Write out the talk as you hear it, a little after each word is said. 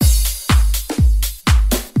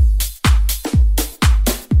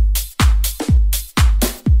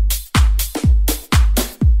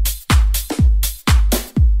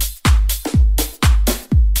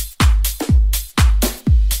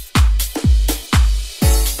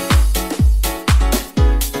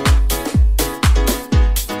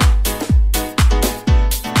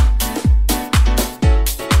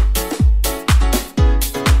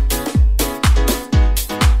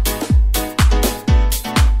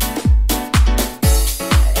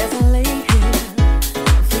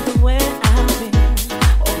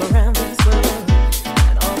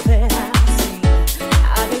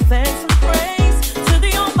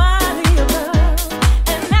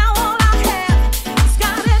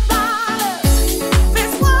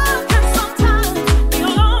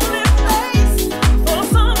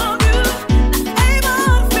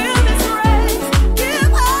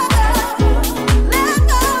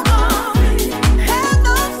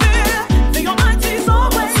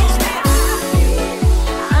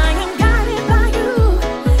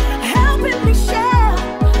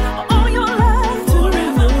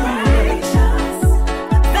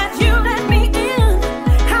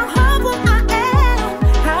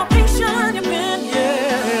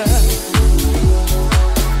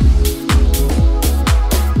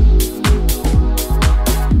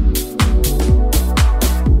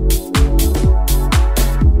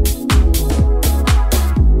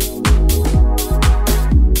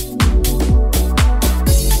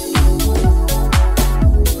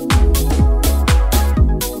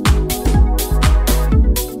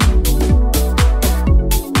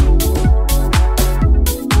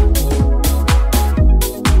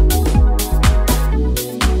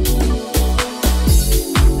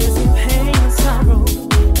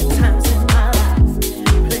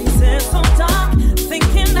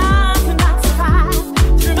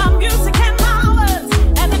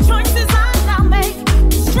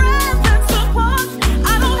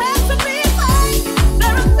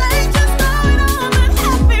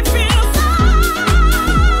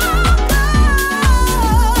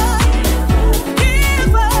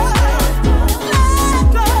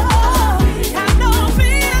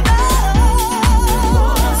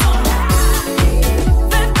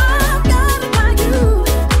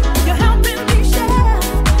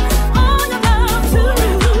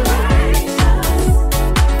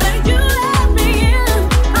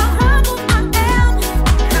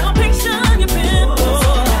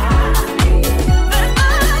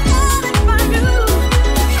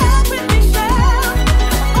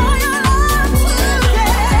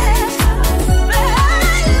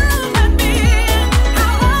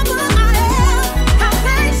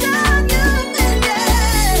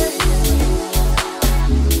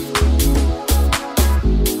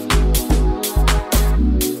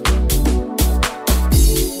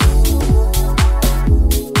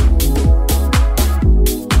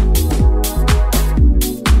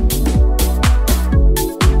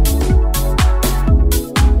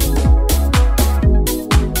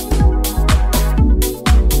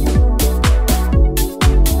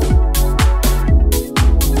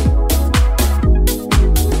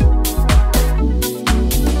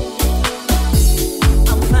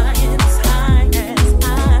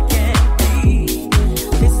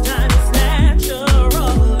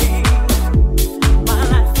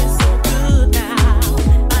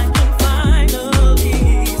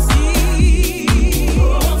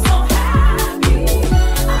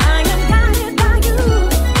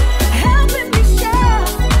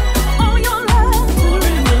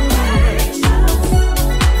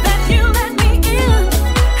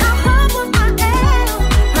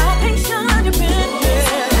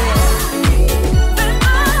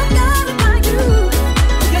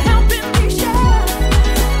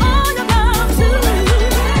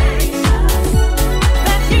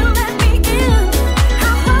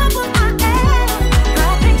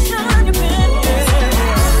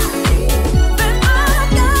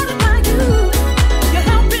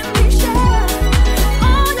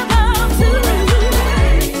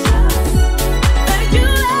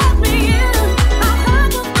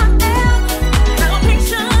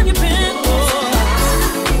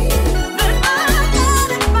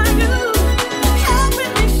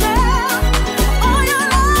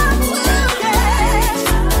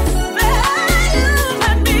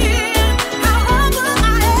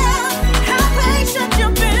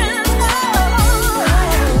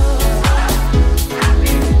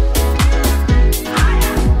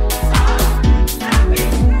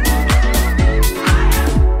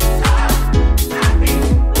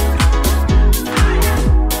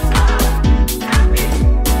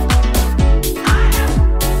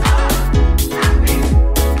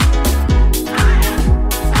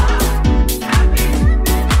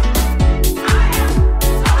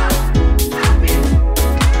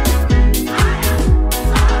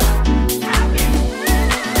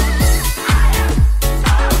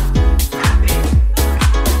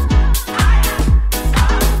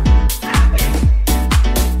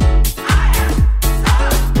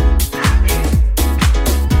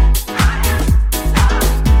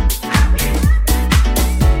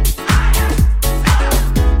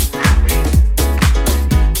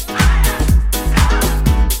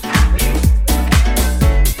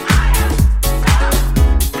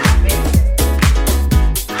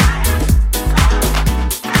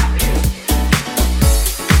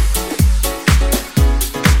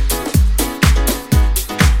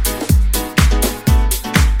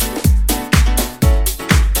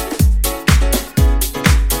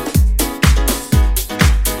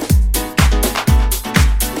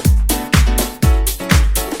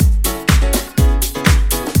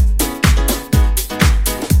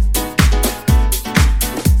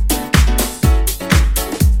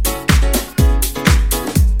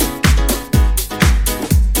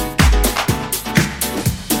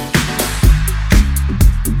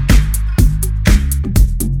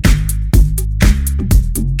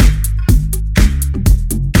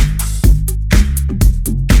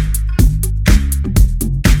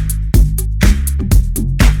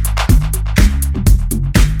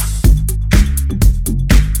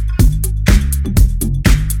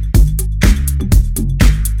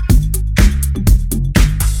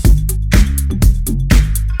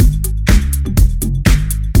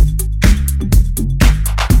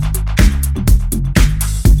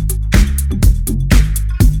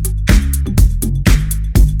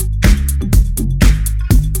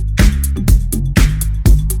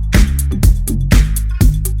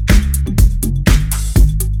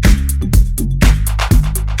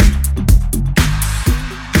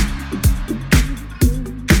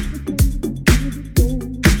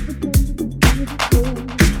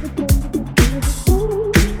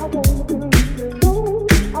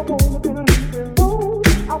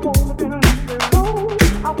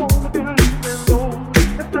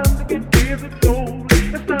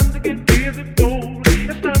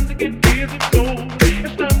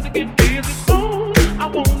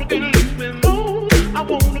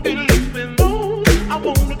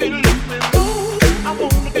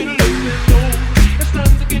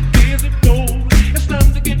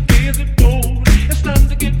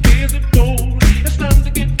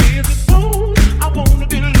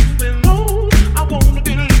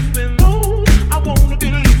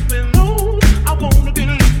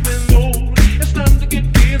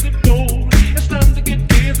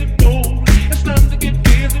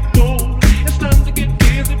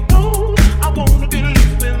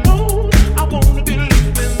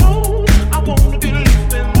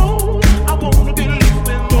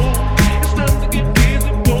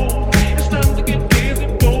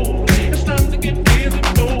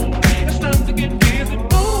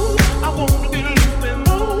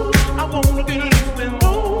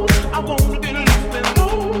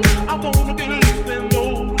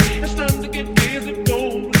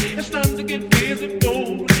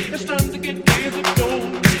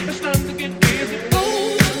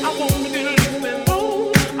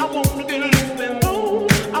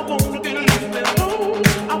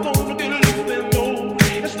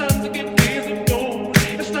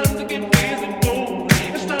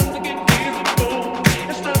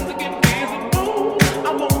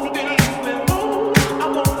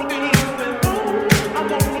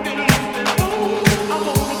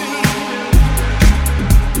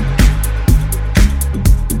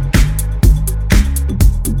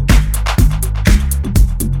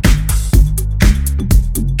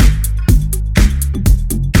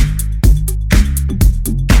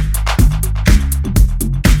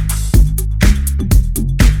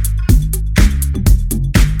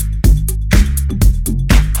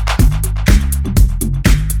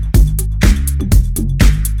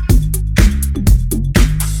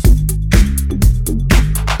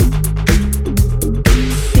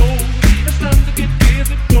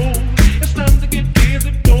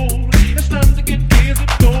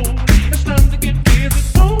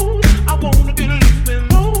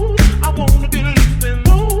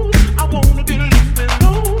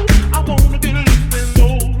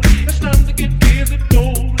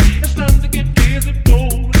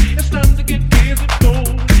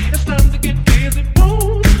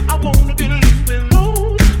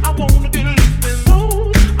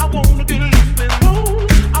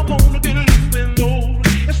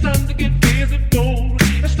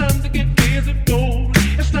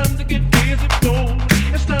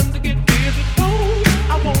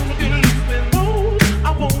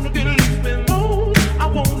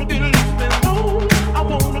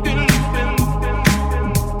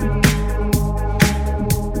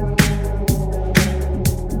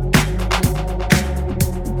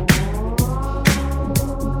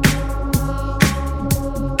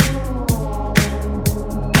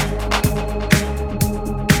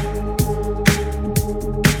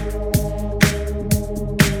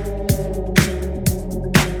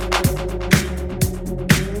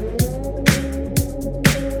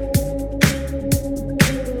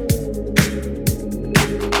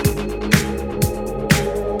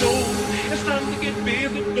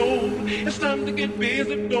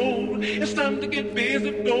time to get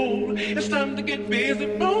visible. It's time to get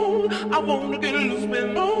visible. I wanna get loose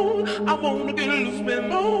with more. I wanna get loose with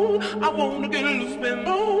more. I wanna get loose with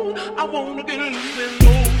more. I wanna get loose with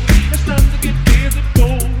more. It's time to get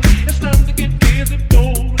visible. It's time to get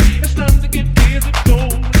visible. It's time to get visible.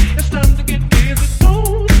 It's time to get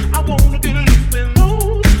visible. I wanna get loose with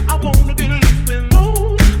more. I wanna get loose with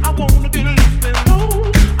more. I wanna get loose with more.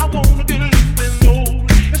 I wanna get loose with more.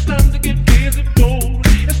 It's time to get visible.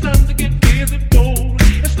 It's time to get visible.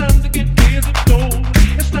 It's time to get visible.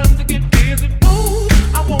 It's time to get visible.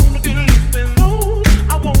 I wanna get loose with more.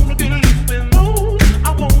 I wanna get loose with more.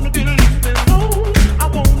 I wanna get loose with more. I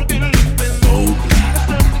wanna get loose with more. It's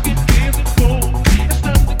time to get visible. It's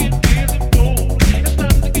time to get visible. It's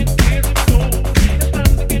time to get visible. It's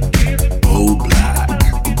time to get visible. Oh, black.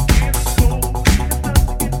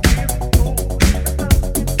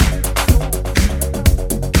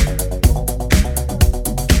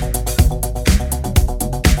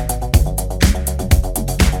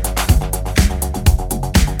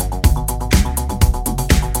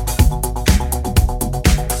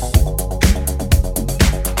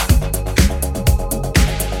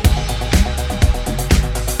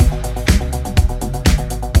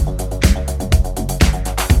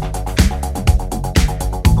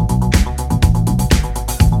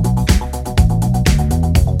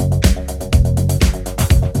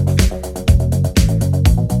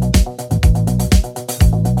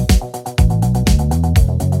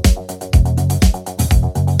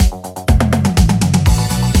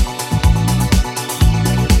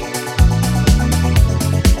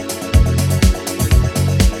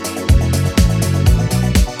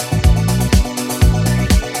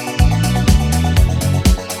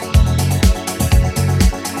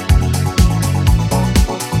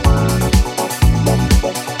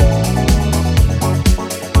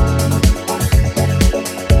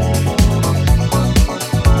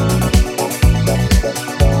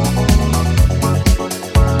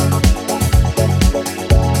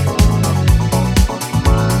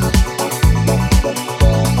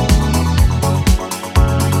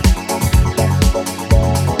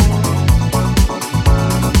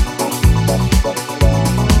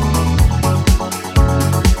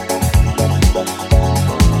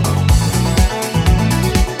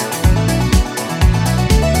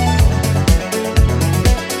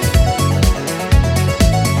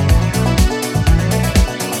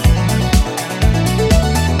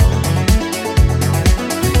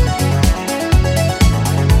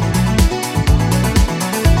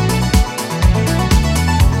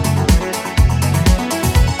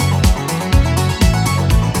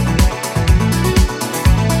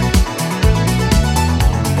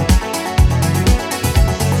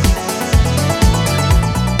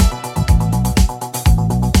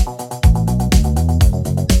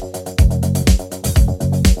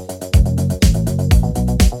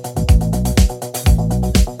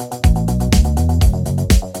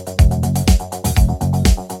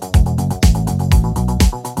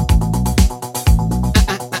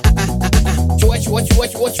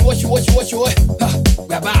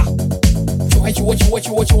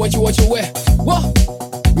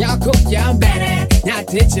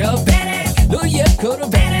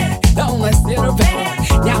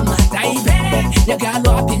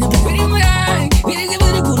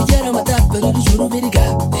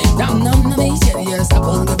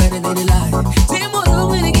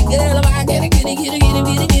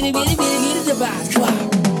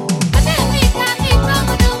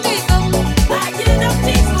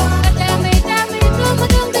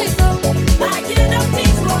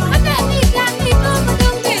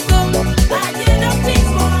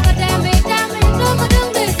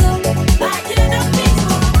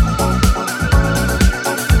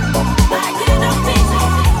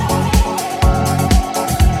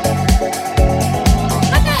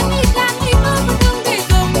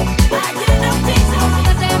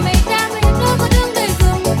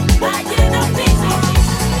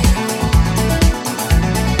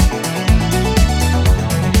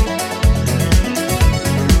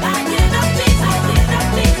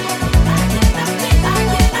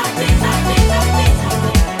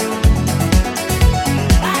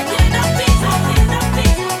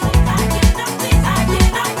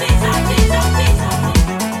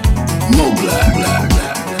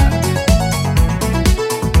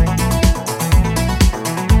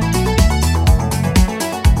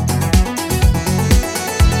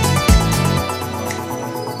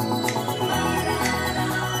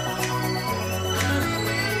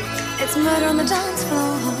 It's murder on the dance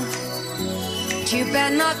floor. You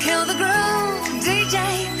better not kill the groove, DJ.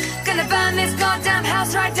 Gonna burn this goddamn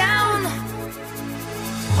house right down.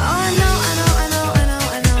 Oh, I know, I know, I know, I know,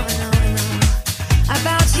 I know, I know, I know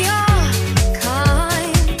about your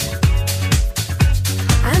kind.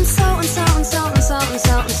 And so and so and so and so and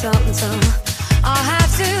so and so and so I'll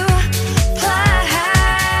have to play.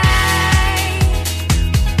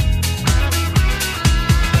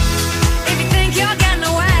 If you think you're getting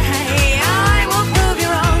away, I will prove you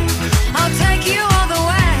wrong. I'll take you all the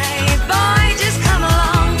way. Boy, just come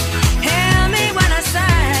along. Hear me when I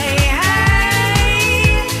say,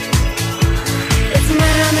 hey. It's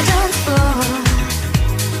murder on the dance floor,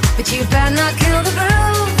 but you better not kill the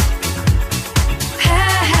groove.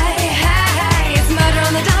 Hey, hey, hey, hey. It's murder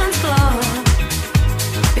on the dance floor,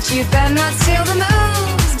 but you better not steal the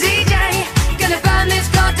moves. DJ, gonna burn this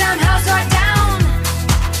goddamn house right down.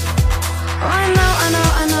 Oh, I know, I know,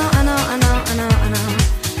 I know, I know, I know, I know, I know.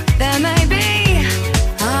 There may be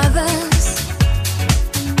others,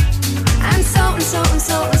 and so and so and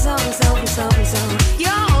so and so and so and so and so.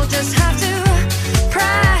 You'll just have to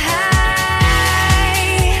pray.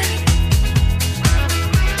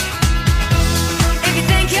 If you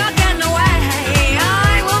think you're getting away,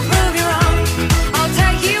 I will prove you wrong. I'll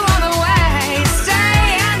take you all the way.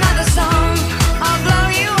 Stay another song. I'll blow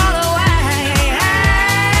you all away.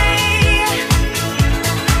 Hey.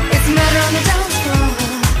 It's murder on the dance floor,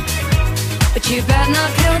 but you better not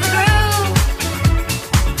kill the groove.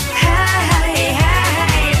 Hey, hey,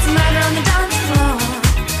 hey. It's murder on the dance floor,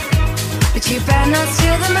 but you better not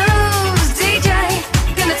steal the moves. DJ,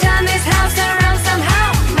 gonna turn this house around somehow.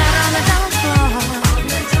 Murder on the dance floor,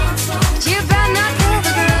 but you better not kill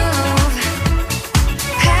the groove.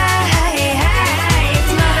 Hey, hey, hey.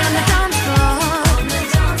 It's murder on the dance floor,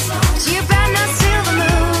 but you better not steal the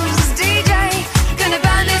moves. DJ, gonna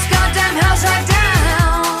burn this goddamn house right down.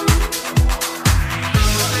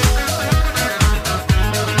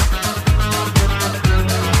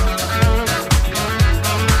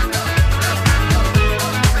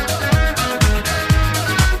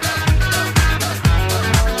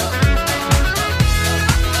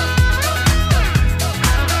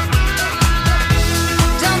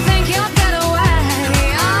 Don't think you'll get away.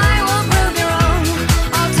 I will prove you wrong.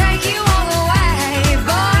 I'll take you all the way.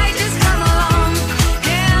 Boy, just come along.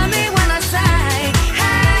 Hear me when I say,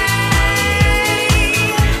 hey.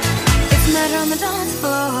 It's murder on the dance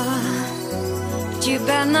floor, but you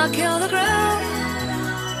better not kill the groove.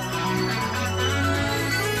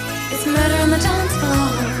 It's murder on the dance floor,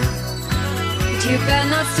 but you better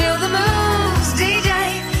not steal the moves. DJ,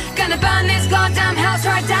 gonna burn this goddamn house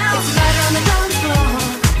right down. It's murder on the dance floor,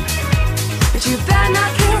 but you better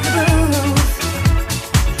not kill the groove.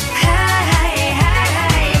 Hey, hey, hey,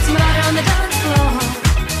 hey. It's murder on the dance floor,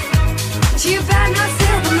 but you better not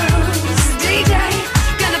steal the moves. DJ,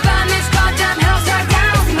 gonna burn this goddamn house right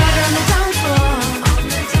down. It's murder on the dance floor,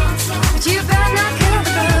 but you better not kill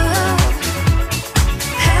the groove.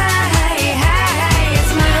 Hey, hey, hey.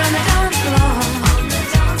 It's murder on the dance floor,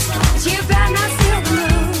 but you better not steal the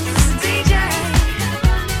moves. DJ.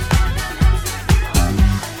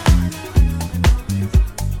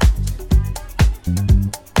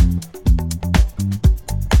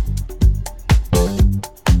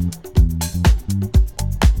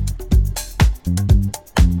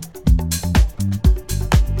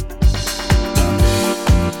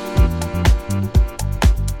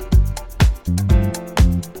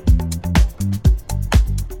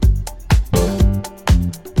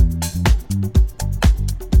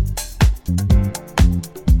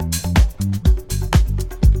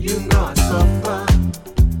 You know I suffer,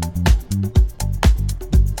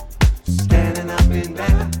 standing up in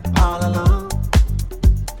there all alone,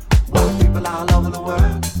 while people all over the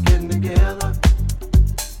world getting together,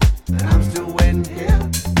 and I'm still waiting here,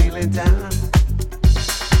 feeling down.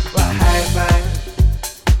 But hey, babe,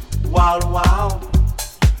 wall to wall,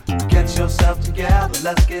 get yourself together,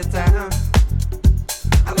 let's get down.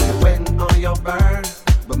 I know you're waiting on your bird,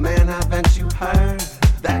 but man, haven't you heard?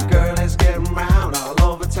 That girl is getting round all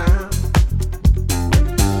over town.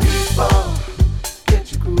 People,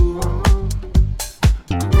 get your groove on.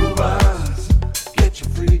 Groovers, get your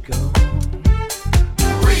freak on.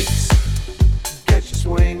 Freaks, get your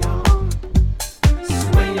swing on.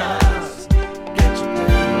 Swingers, get your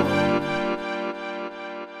down.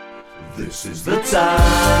 This is the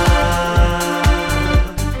time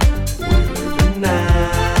we're living now.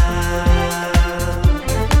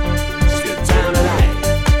 Let's get down tonight.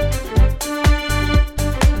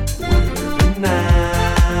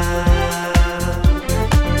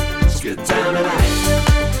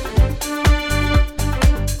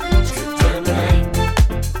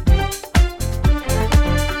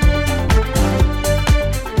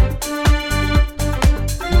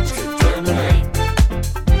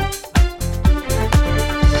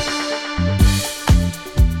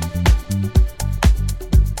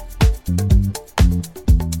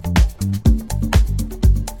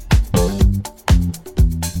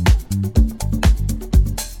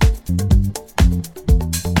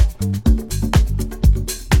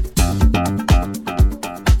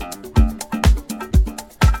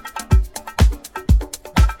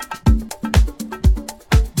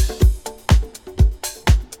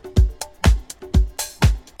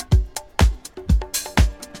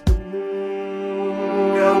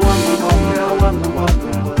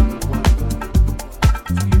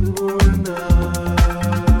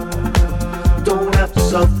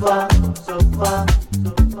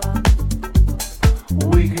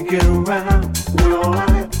 We can get around, we're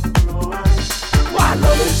alright, we're alright. Why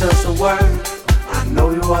love is just a word, I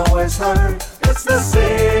know you always heard. It's the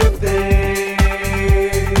same thing.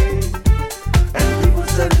 And people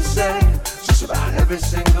tend to say, just about every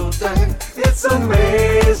single day, it's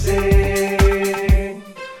amazing.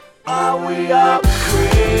 Are we up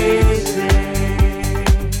crazy?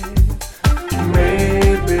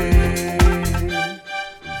 Maybe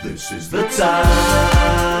this is the time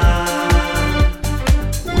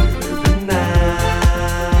we're living now.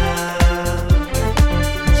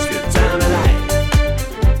 Let's get down tonight.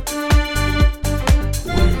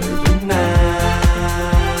 We're living now.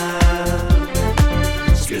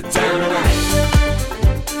 Let's get down tonight.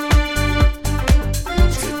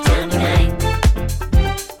 Let's get down tonight.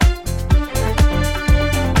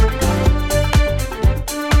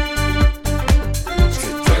 Let's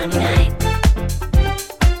get down tonight.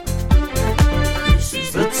 This is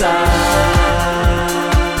the time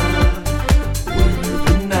we're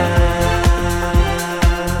living now.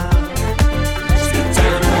 Let's get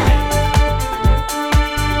down tonight.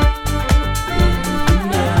 We're living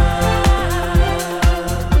now.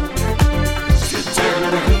 Let's get down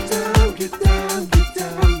tonight. Get down, get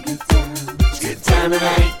down, get down. Let's get down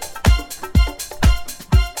tonight.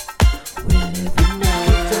 We're living now.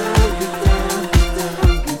 Get down, get down, get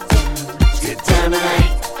down, get down. Let's get down tonight.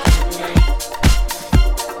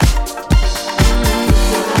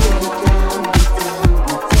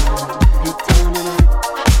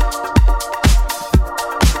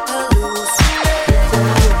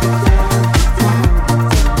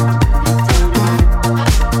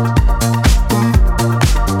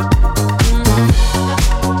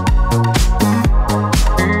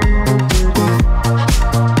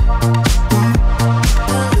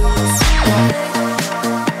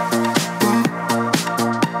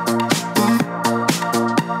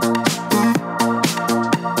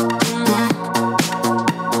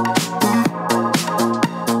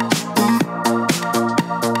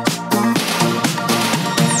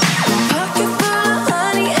 Pocket full of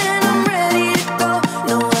honey and I'm ready to go.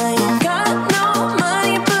 No, I ain't got no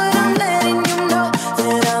money, but I'm letting you know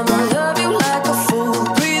that I'ma love you like a fool.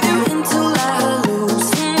 Breathe you until I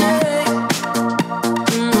hallucinate.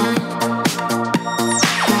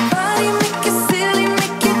 Body make it silly,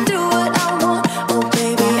 make you do what I want. Oh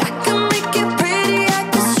baby, I can make it pretty, I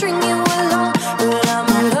can string you along, but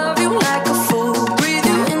I'ma love you like a fool. Breathe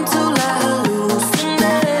you until I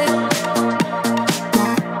hallucinate.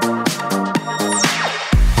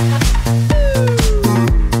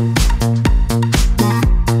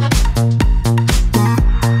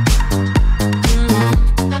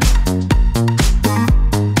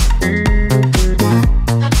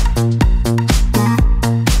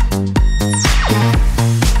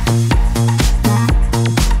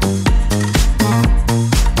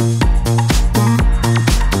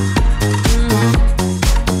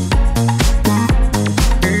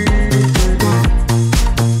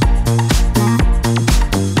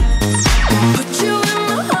 Put you in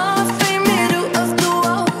my Hall of Fame, middle of the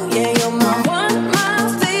wall. Yeah, you're my one, my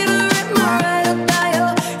favorite, my ride or die.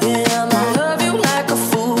 Yeah, I'ma love you like a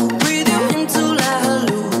fool. Breathe you until I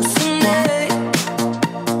hallucinate.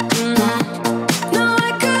 No,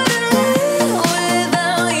 I couldn't live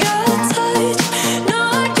without your touch. No,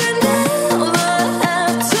 I could never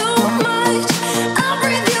have too much. I'll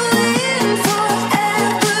breathe you in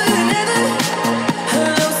forever and ever.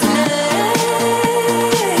 Hallucinate.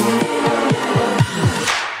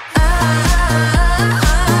 I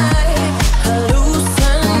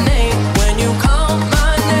hallucinate when you call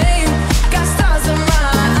my name. Got stars in my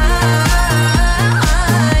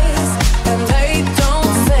eyes, and they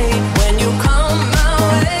don't fade when you come my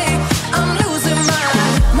way. I'm losing my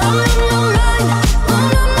mind, mind, mind,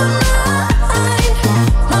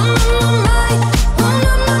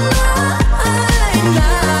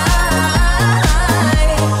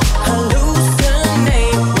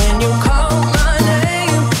 hallucinate when you call my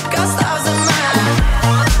name. Got stars in my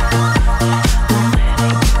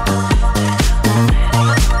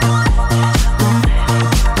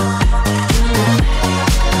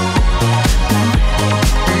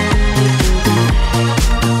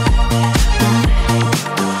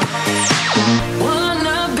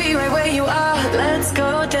wanna be right where you are. Let's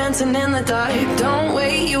go dancing in the dark. Don't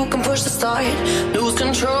wait, you can push the start. Lose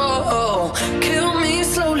control. Kill me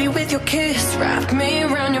slowly with your kiss. Wrap me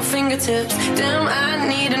around your fingertips. Damn, I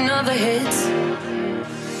need another hit.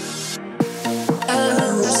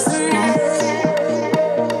 Hallucinate.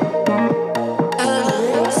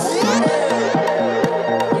 Hallucinate.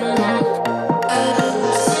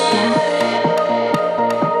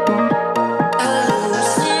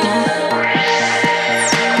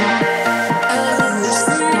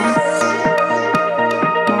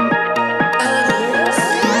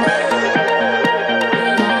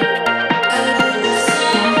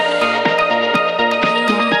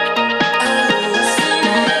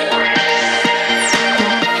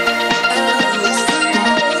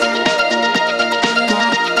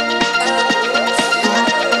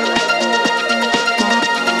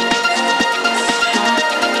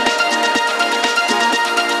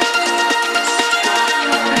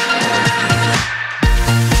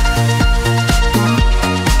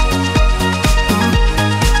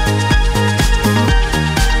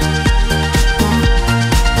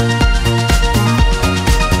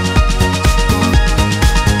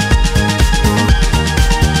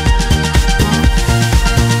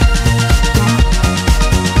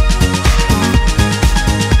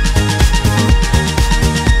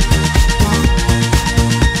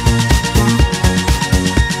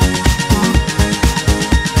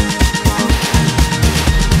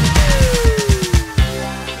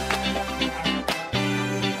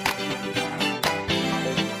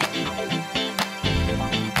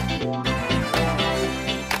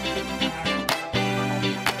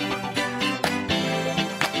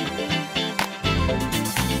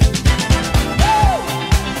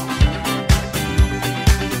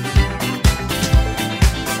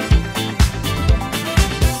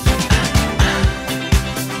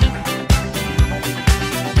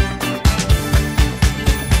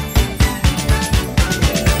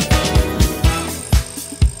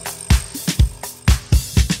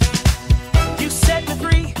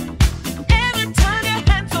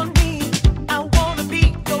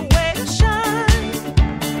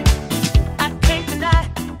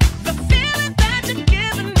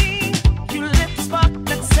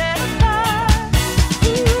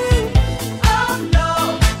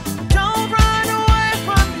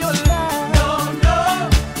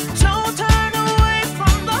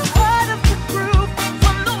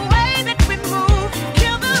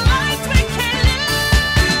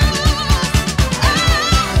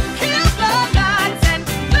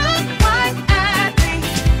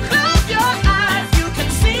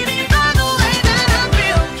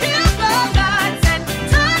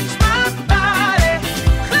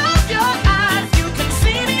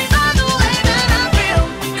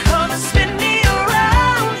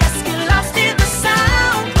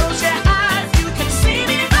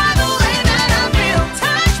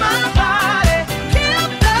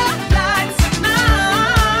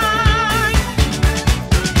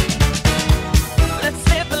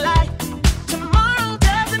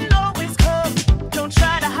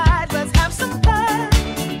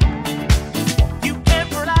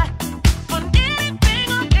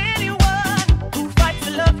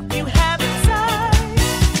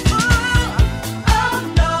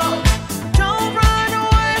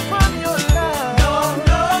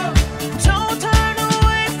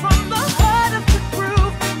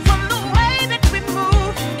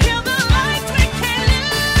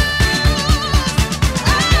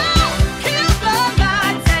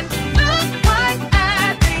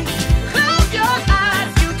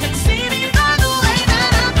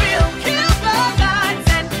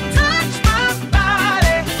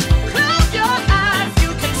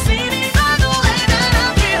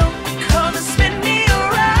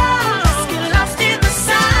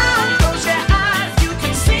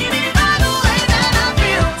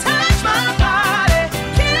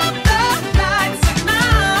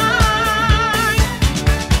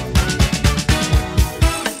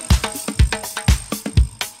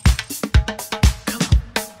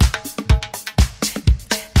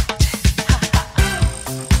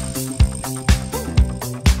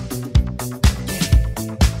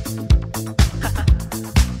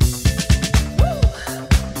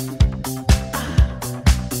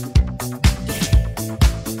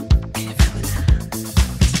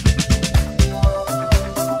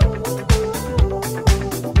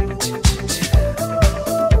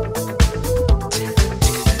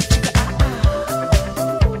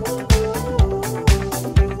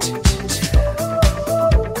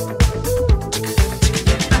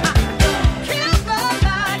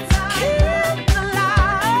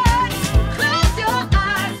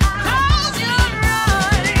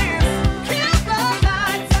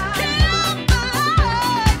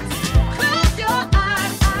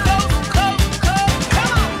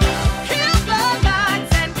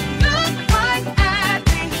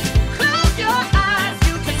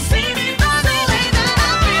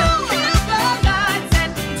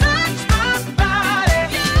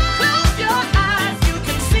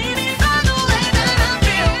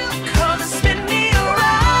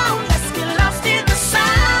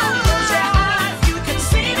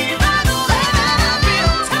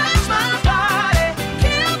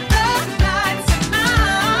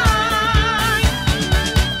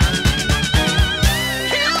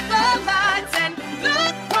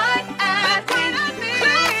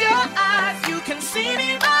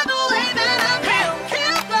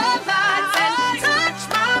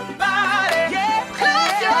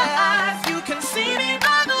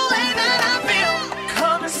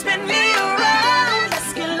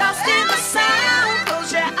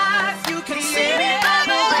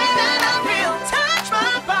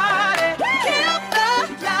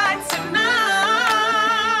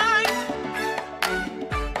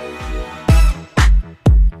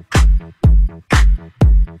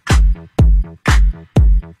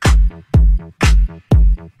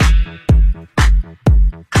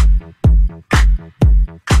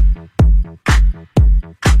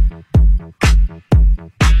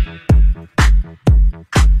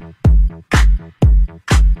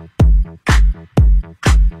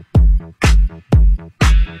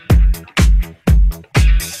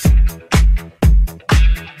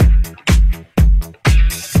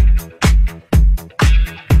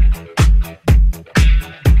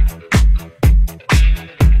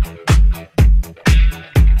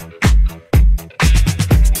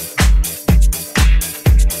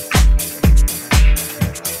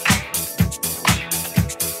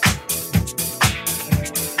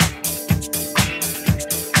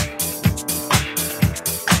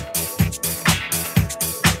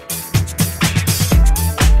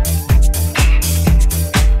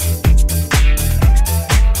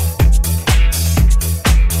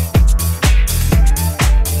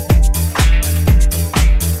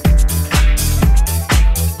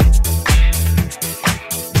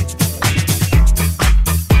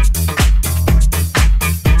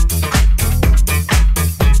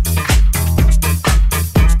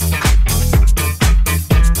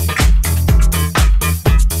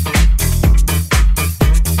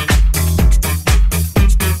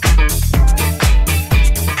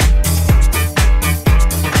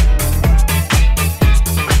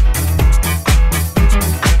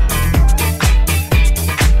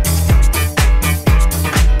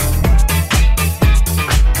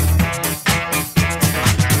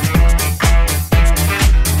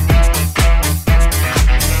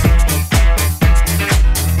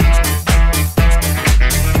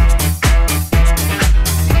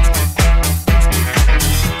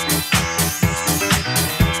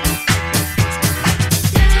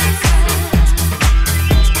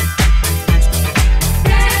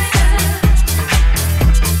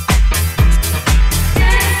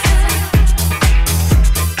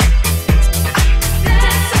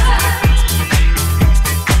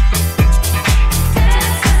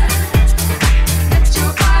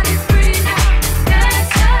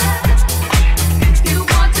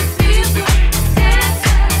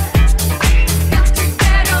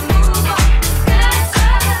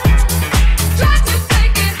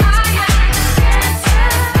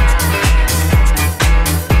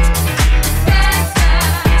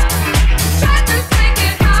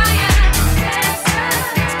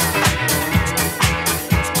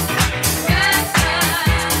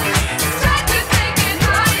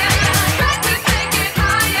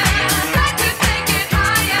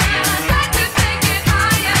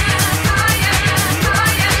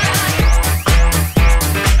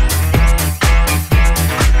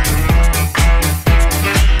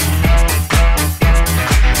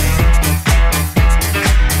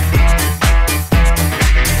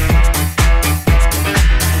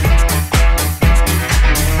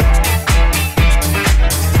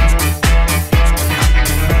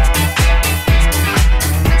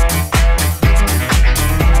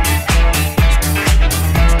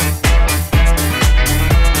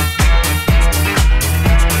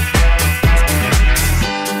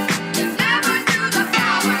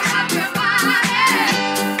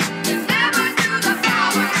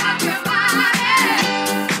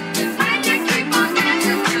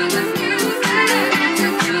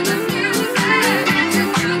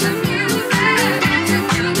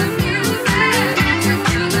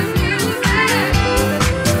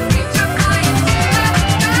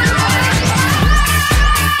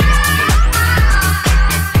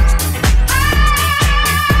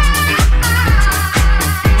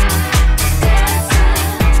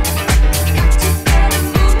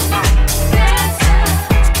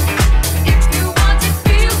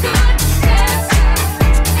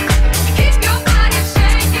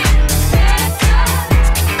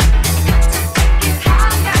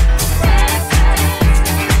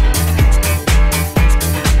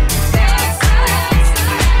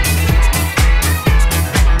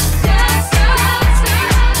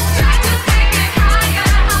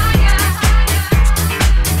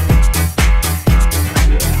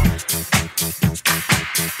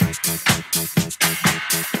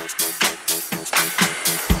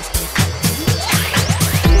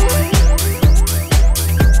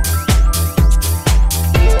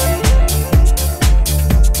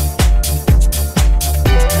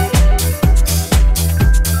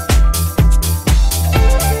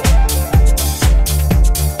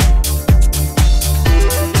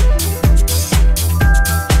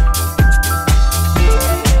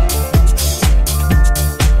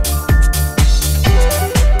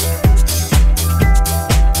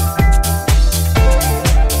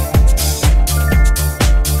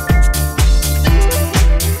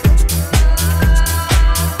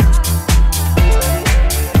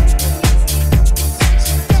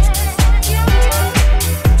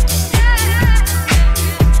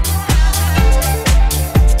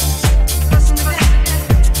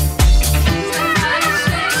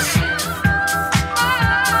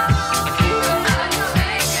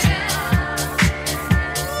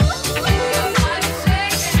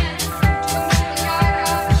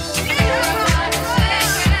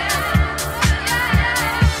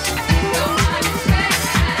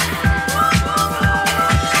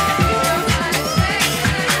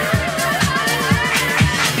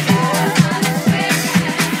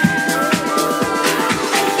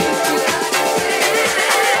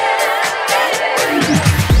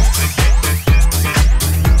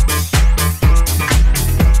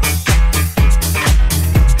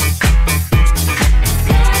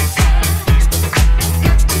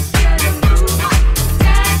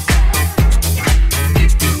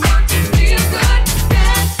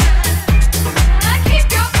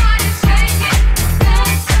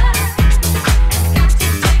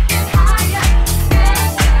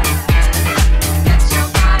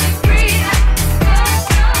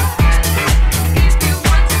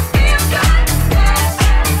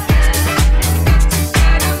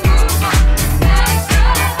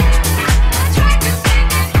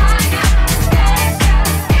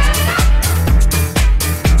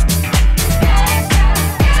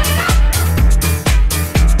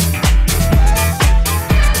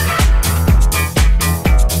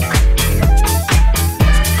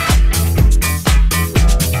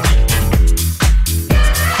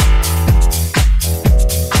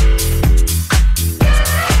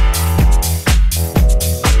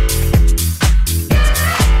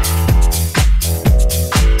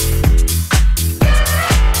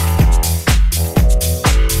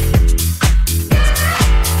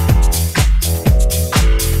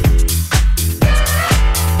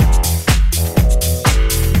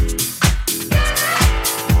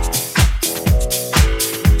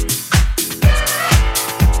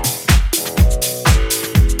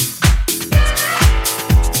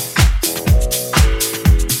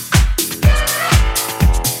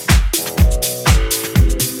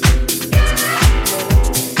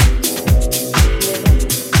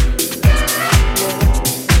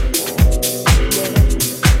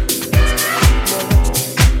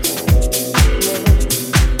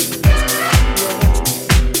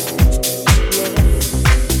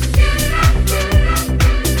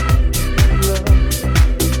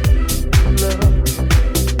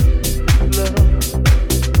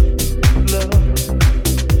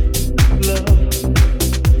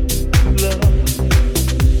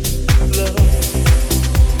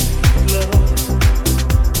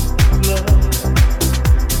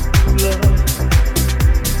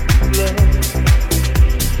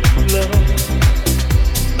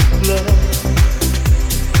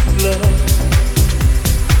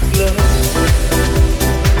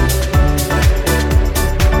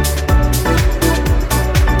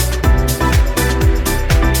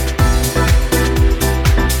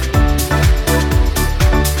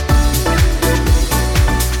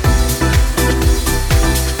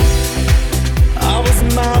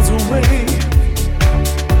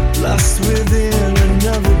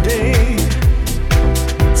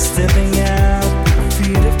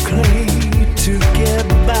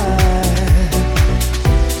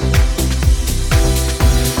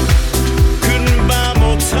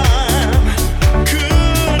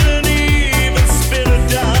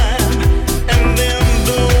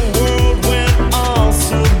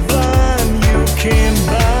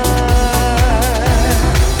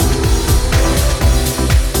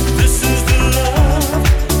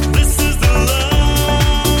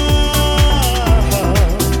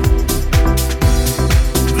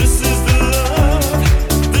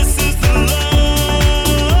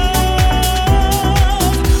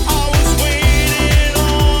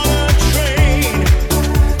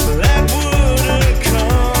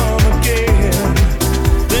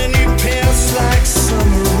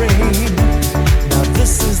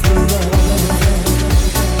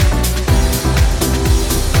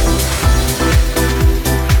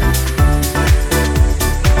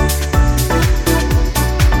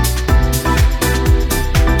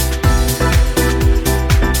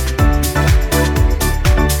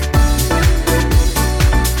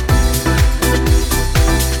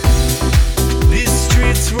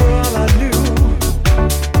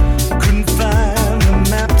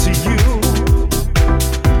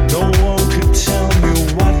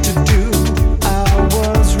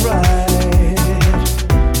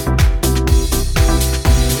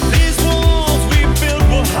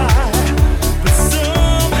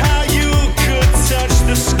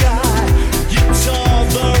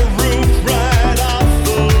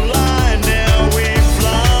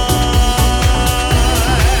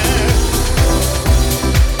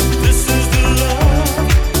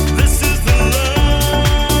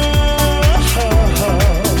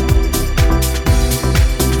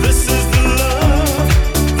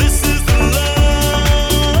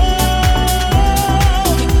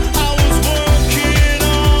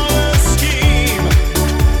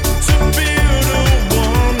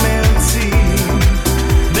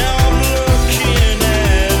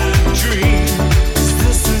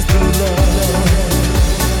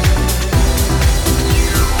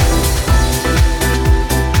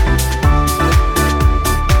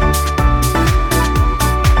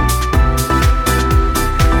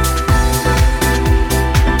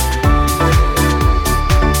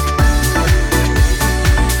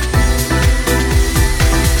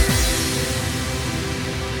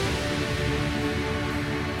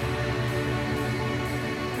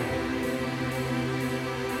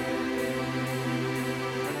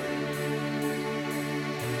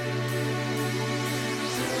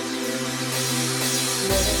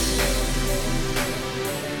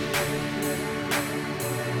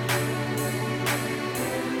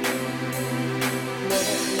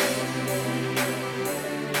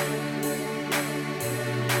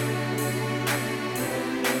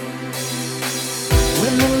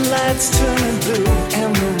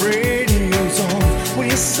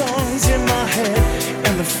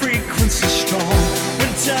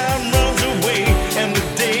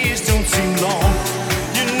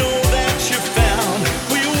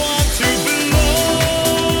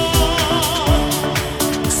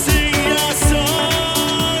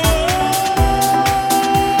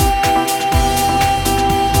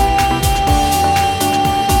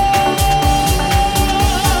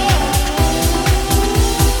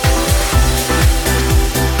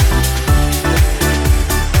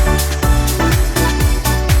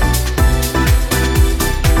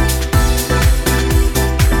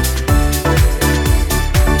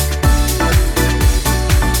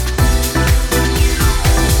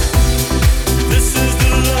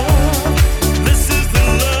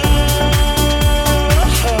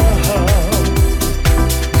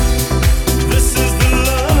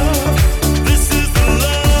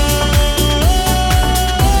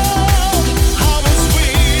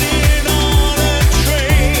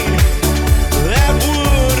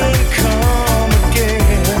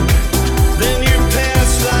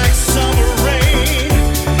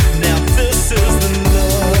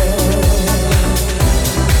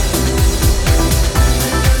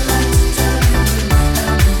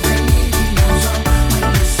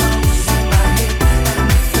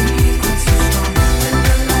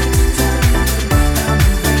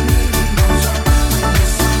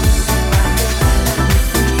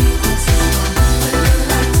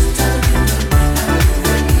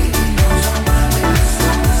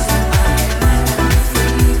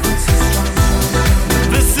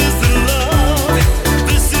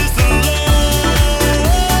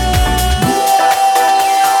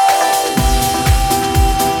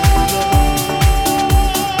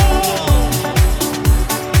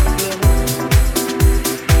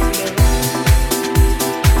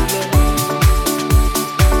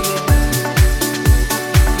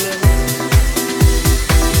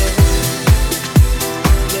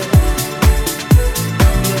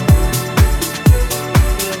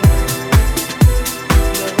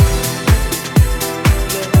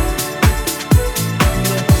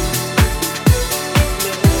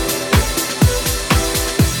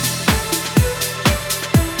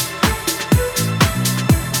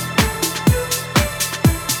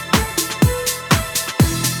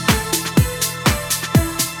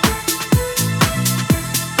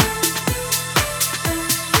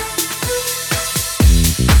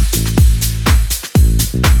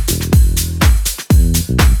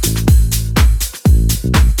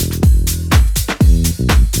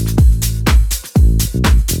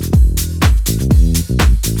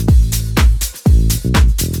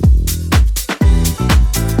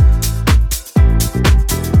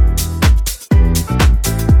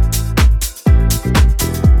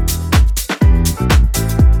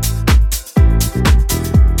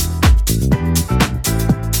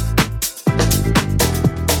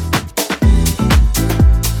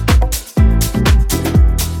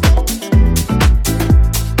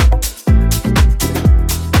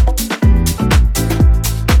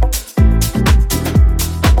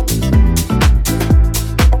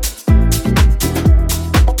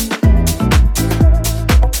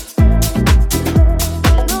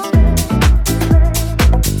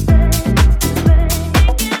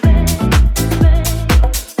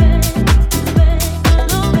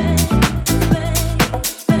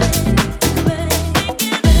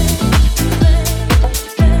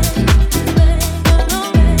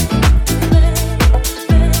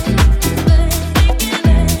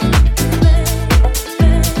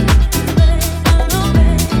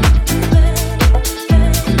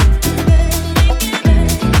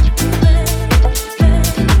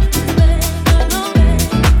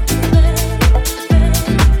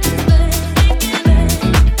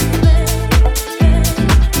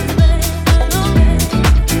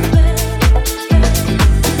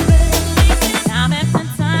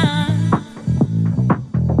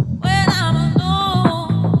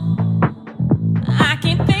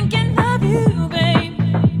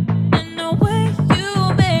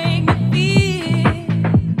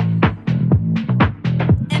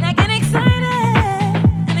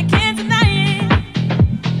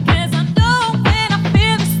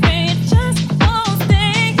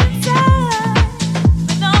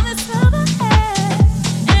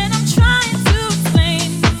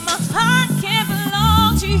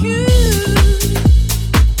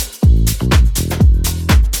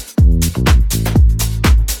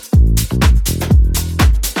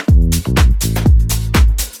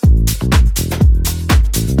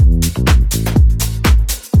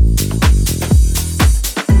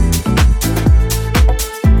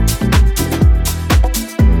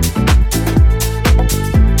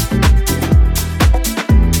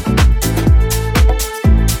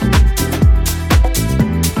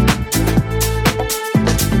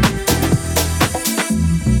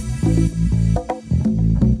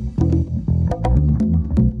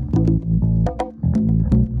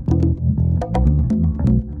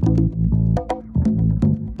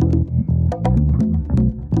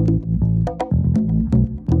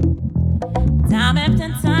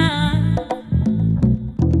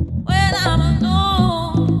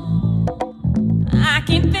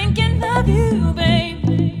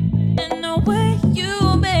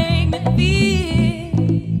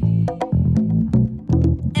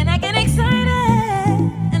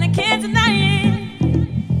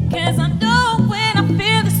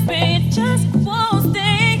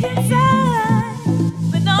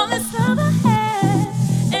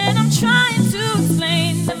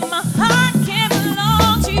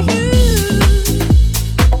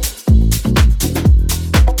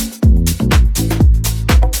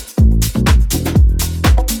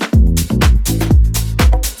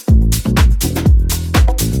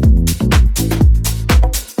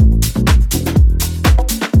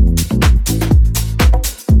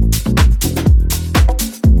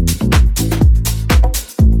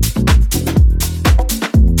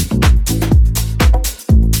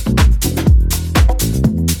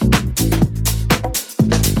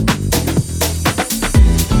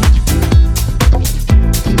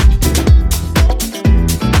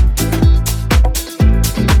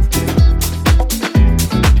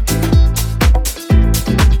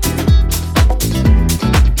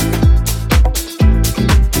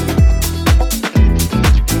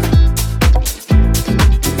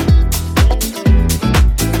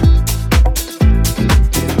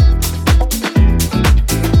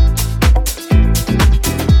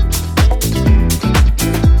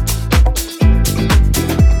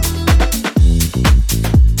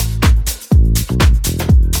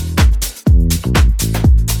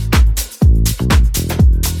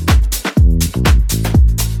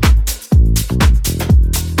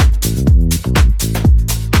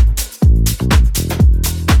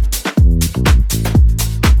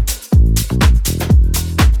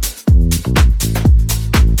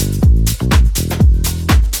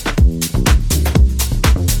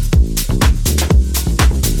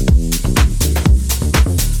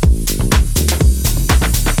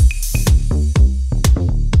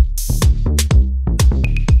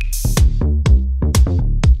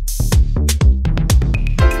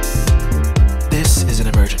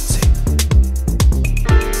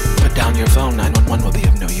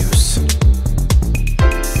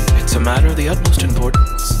 utmost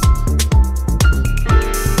importance.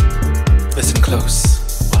 Listen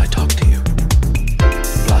close while I talk to you.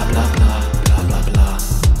 Blah, blah, blah, blah, blah, blah.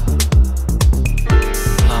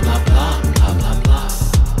 Blah, blah, blah, blah, blah, blah.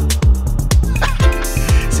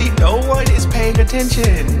 See, no one is paying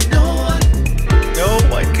attention. No one. No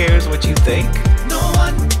one cares what you think. No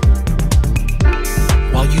one.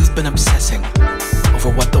 While you've been obsessing over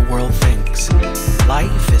what the world thinks,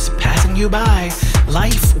 life is passing you by.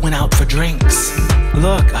 Life went out for drinks.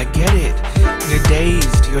 Look, I get it. You're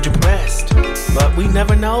dazed, you're depressed, but we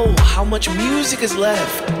never know how much music is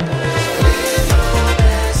left.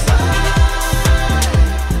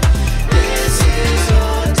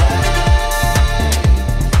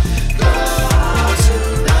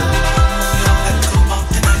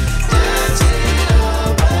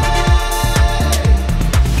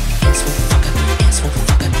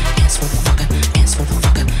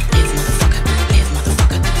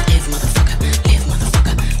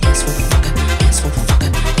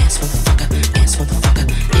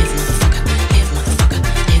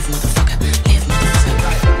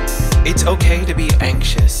 It's okay to be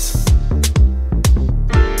anxious.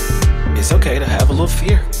 It's okay to have a little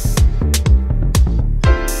fear.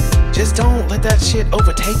 Just don't let that shit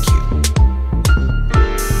overtake you.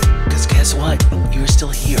 'Cause guess what? You're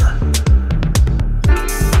still here.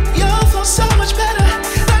 You'll feel so much better.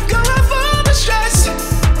 Not going for the stress.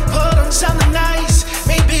 Put on something nice.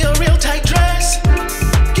 Maybe a real tight dress.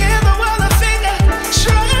 Give the world a finger.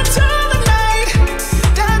 Shrug into the night.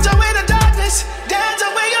 Dance away the darkness. Dance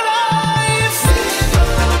away your life.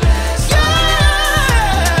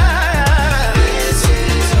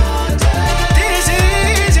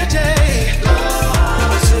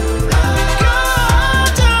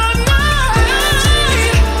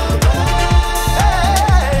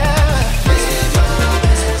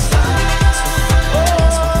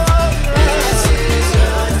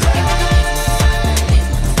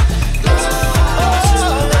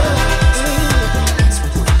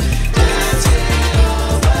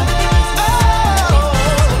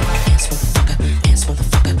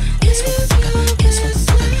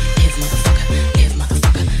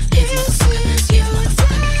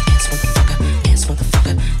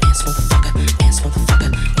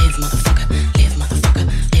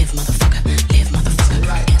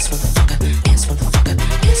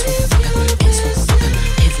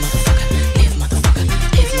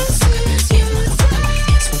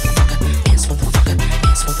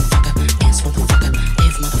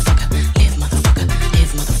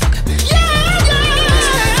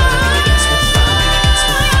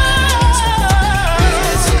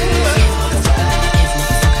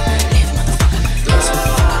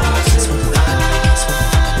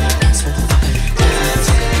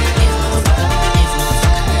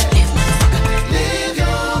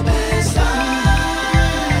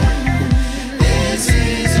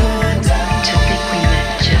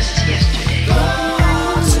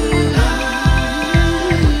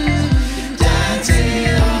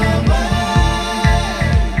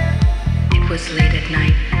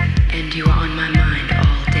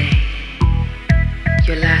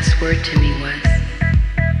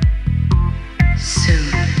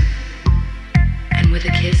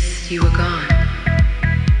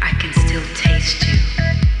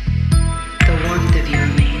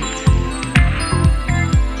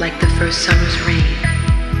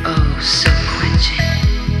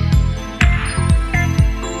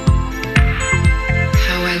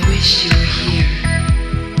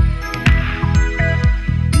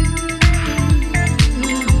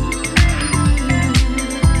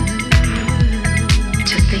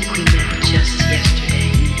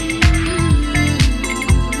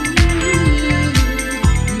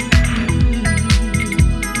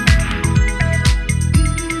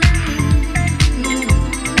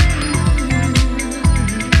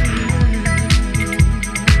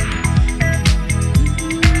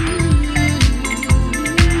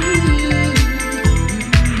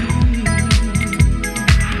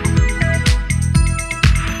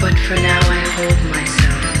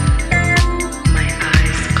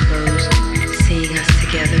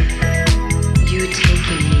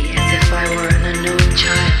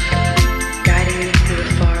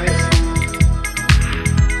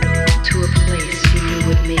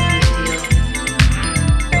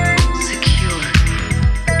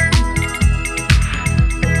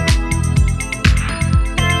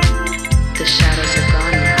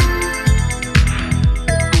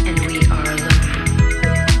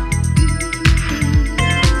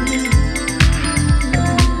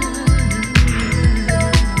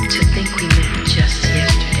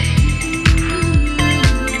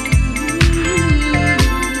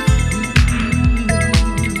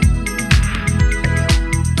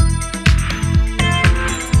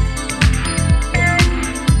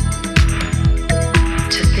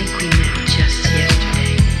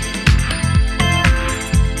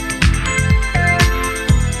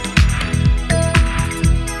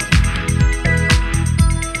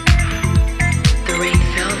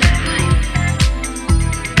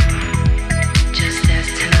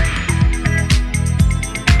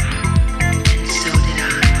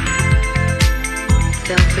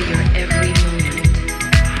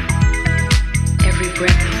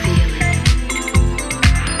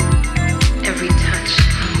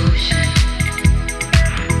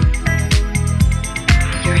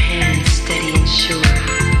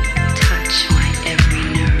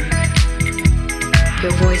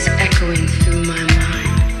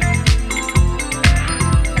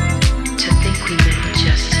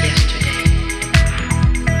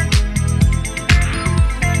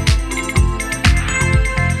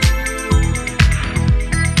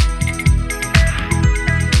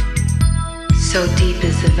 So deep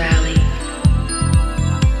is the valley.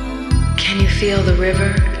 Can you feel the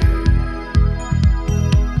river?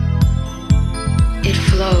 It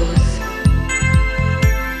flows.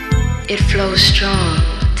 It flows strong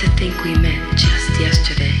to think we met just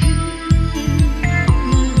yesterday.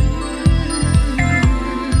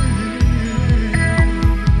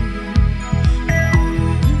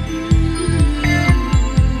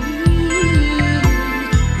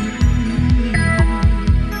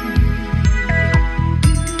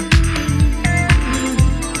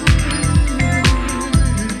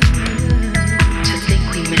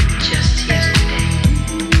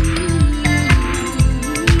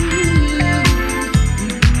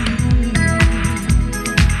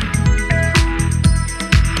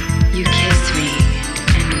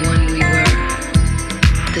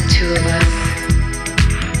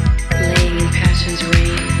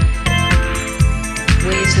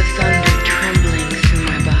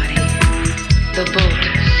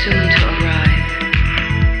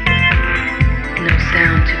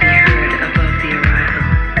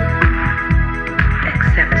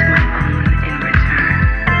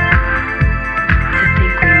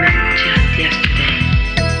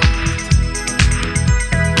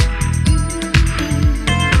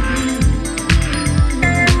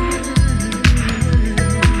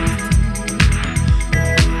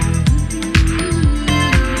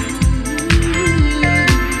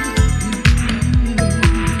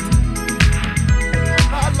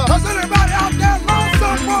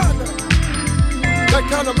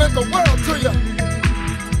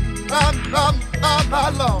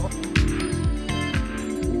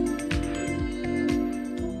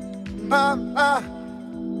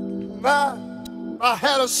 I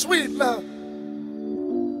had a sweet love.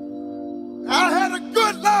 I had a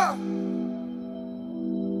good love.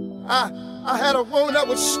 I had a woman that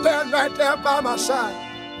would stand right there by my side.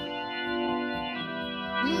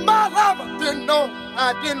 My lover didn't know,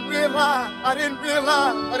 I didn't realize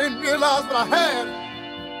what I had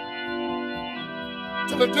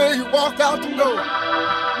till the day you walked out the door.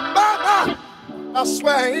 Mama, I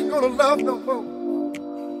swear I ain't gonna love no more.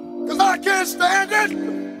 'Cause I can't stand it.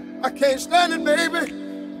 I can't stand it, baby.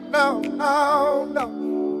 No, no, no.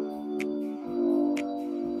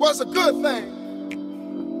 Was a good thing.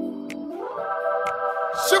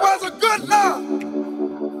 She was a good love.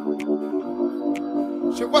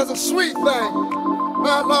 She was a sweet thing,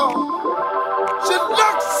 my Lord. She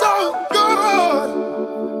looked so good.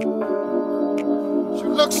 She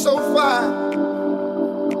looked so fine.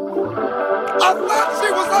 I thought she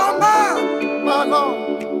was all mine, my Lord.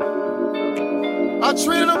 I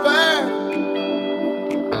treated her bad.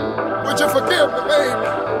 Would you forgive me, baby?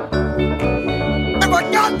 If I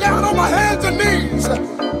got down on my hands and knees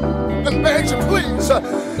and begged you, please,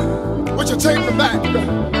 would you take me back?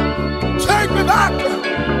 Take me back.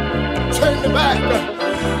 Take me back.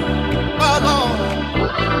 My Lord,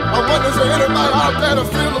 I wonder if there's anybody out there that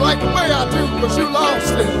feels like the way I do, because you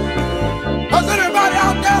lost it. Has anybody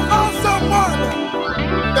out there lost someone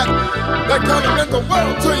that kind of meant the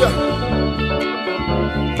world to you?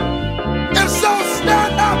 If so,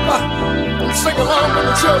 stand up and sing along with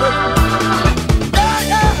the children. Yeah,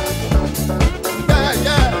 yeah. Yeah,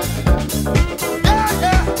 yeah. Yeah,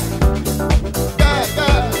 yeah. Yeah,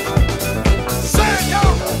 yeah. Sing,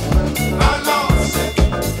 y'all. I lost it.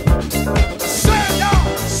 Sing, y'all.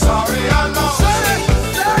 Sorry, I lost it.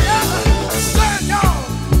 Yeah, yeah. Sing, y'all.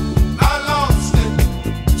 I lost it.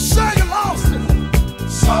 Say you lost it.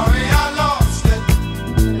 Sorry, I lost it.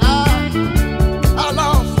 I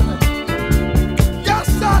lost it. Yes,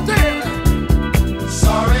 I did.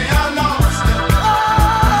 Sorry, I lost it.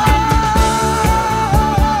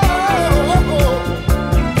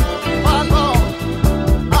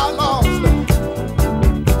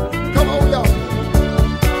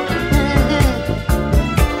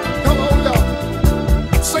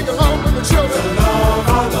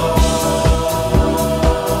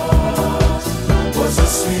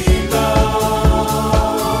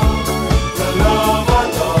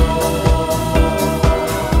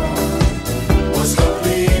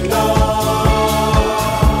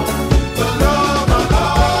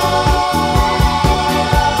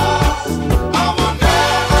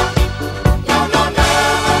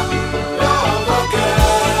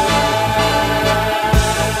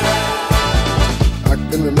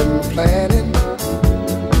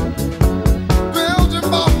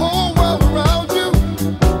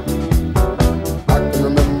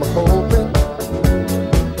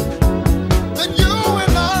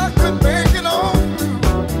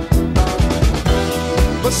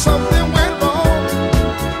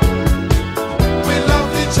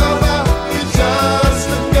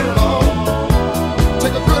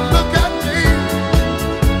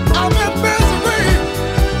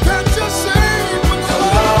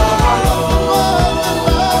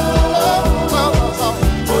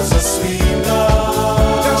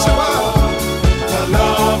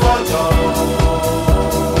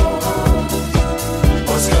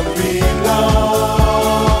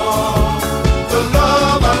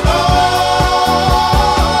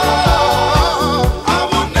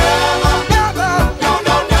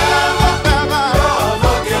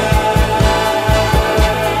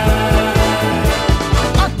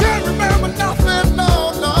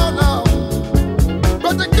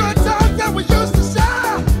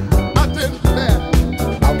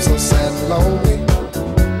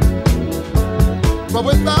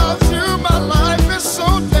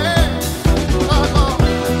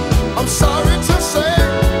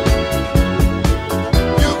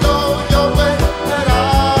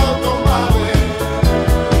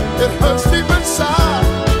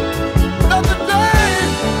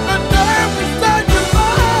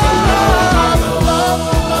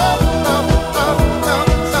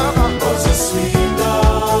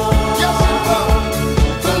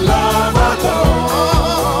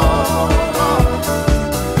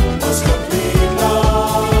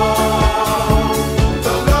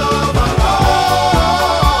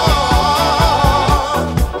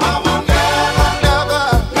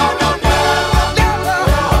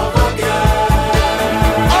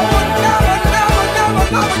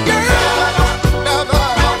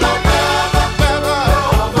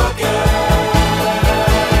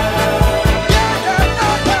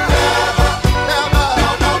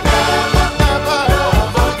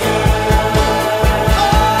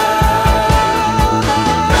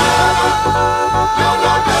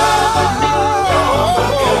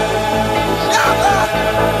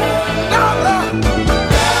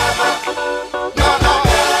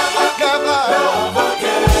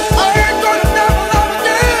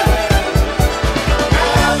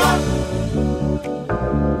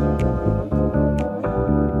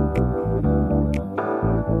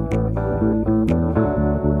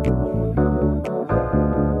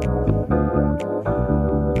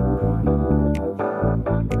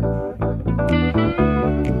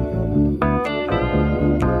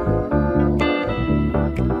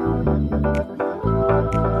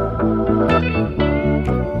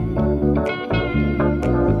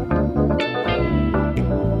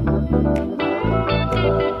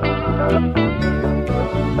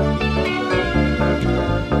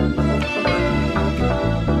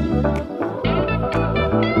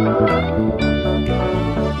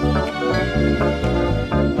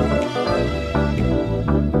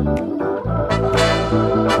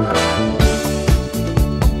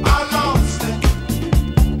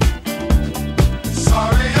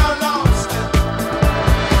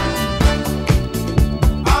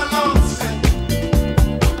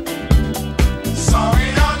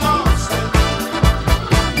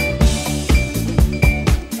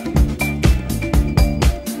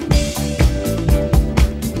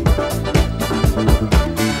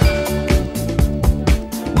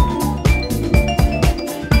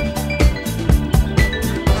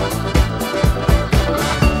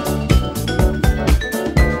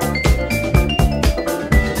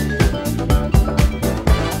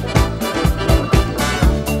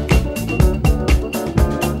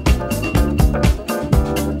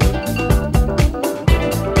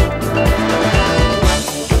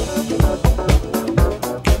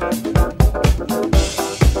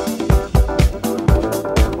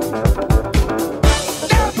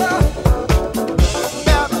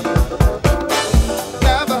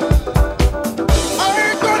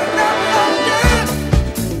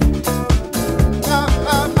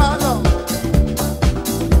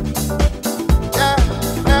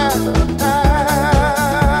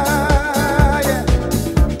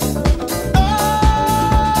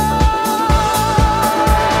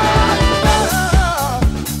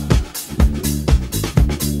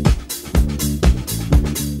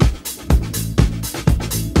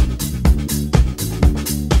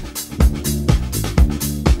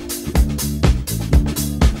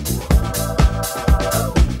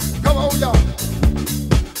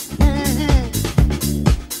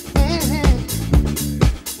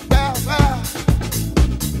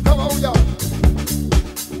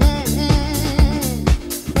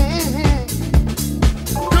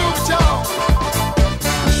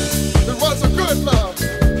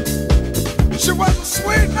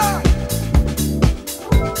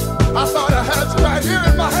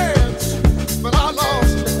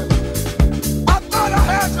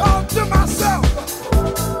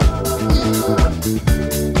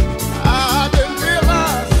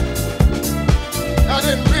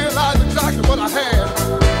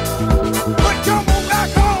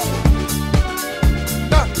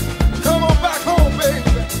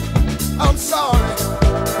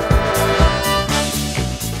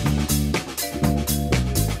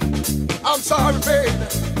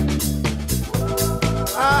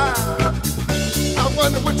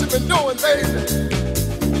 wondering what you've been doing, baby.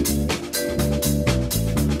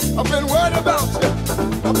 I've been worried about you.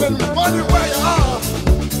 I've been wondering where you are.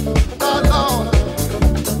 My Lord,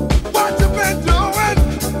 what you been doing?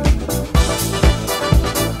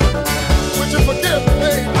 Would you forgive me,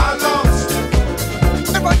 baby? I lost you.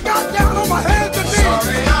 If I got down on my hands and knees,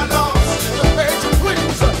 sorry, I lost you. Baby,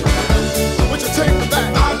 please, would you take me back?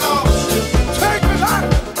 I lost you. Take me back.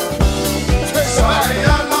 Take me sorry, back.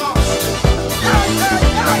 I lost you.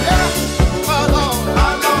 Yeah. My Lord, I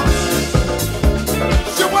lost you.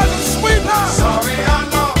 She wasn't sweet now. Sorry, I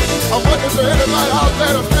lost you. I wonder if there's anybody out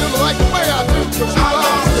there that feels like the way I do, because you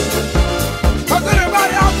lost it. Has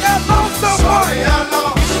anybody out there lost somebody? Sorry, I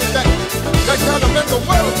lost it. That kind of meant the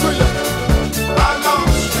world to you. I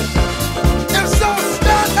lost it. If so,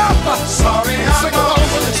 stand up. Sorry, I sing along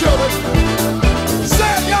with the children.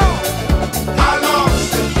 Say it, y'all. I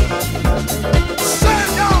lost it. Say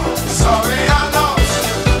it, y'all. Sorry, I lost it.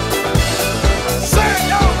 Say it,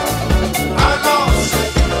 y'all. I lost it.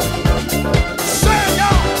 Say it,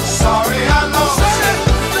 y'all. Sorry, I lost it.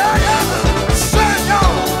 Say it, say it,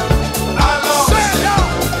 y'all. I lost it. Say it, y'all.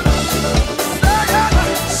 Say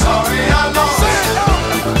it. Sorry, I lost it. Say it, y'all.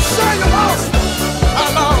 Say you lost it. I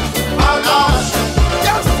lost it. I lost it.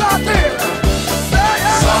 Yes, I did. Say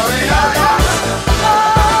it. Sorry, I lost it.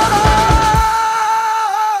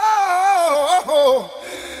 Oh,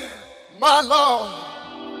 my Lord,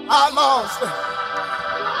 I lost it.